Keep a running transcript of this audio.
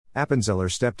Appenzeller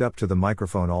stepped up to the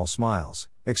microphone, all smiles,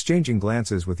 exchanging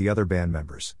glances with the other band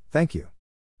members. Thank you.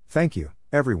 Thank you,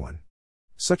 everyone.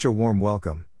 Such a warm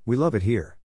welcome, we love it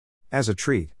here. As a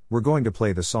treat, we're going to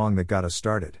play the song that got us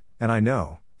started, and I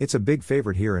know, it's a big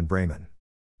favorite here in Bremen.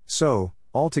 So,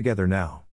 all together now.